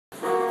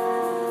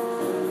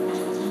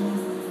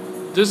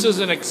This is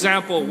an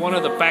example of one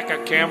of the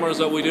backup cameras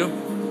that we do.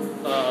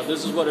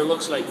 This is what it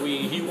looks like.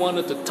 He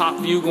wanted the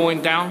top view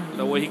going down,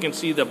 that way he can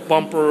see the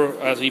bumper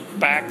as he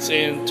backs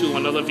into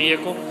another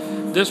vehicle.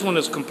 This one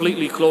is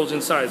completely closed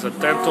inside. It's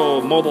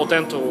a mobile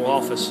dental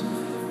office.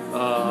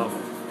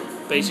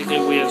 Basically,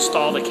 we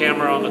install the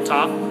camera on the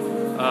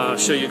top.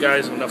 Show you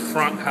guys on the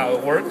front how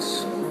it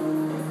works.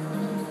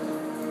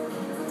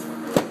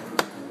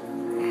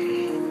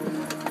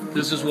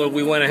 This is what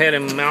we went ahead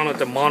and mounted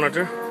the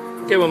monitor.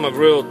 Give him a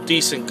real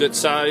decent, good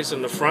size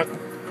in the front.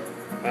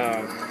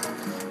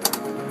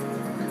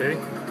 Okay.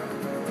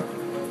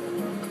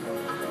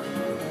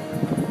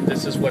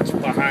 This is what's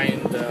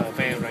behind the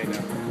van right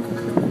now.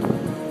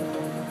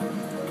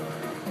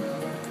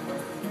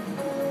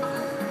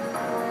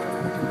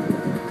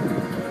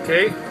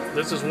 Okay,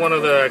 this is one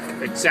of the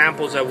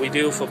examples that we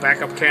do for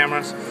backup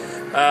cameras.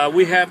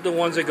 We have the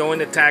ones that go in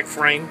the tag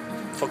frame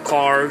for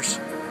cars.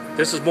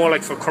 This is more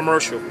like for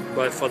commercial,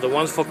 but for the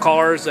ones for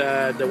cars,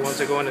 the ones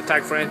that go in the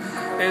tag frame.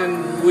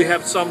 And we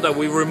have some that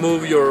we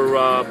remove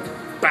your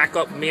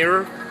backup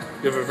mirror,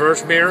 your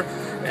reverse mirror,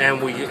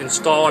 and we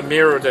install a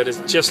mirror that is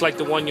just like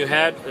the one you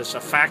had. It's a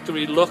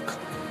factory look,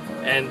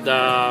 and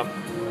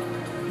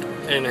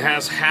it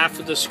has half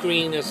of the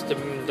screen is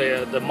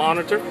the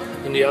monitor,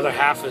 and the other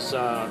half is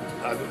an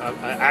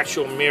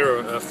actual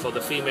mirror for the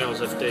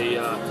females if they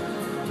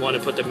want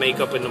to put the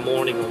makeup in the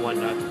morning or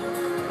whatnot.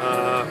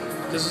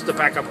 This is the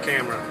backup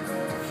camera.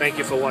 Thank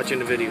you for watching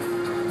the video.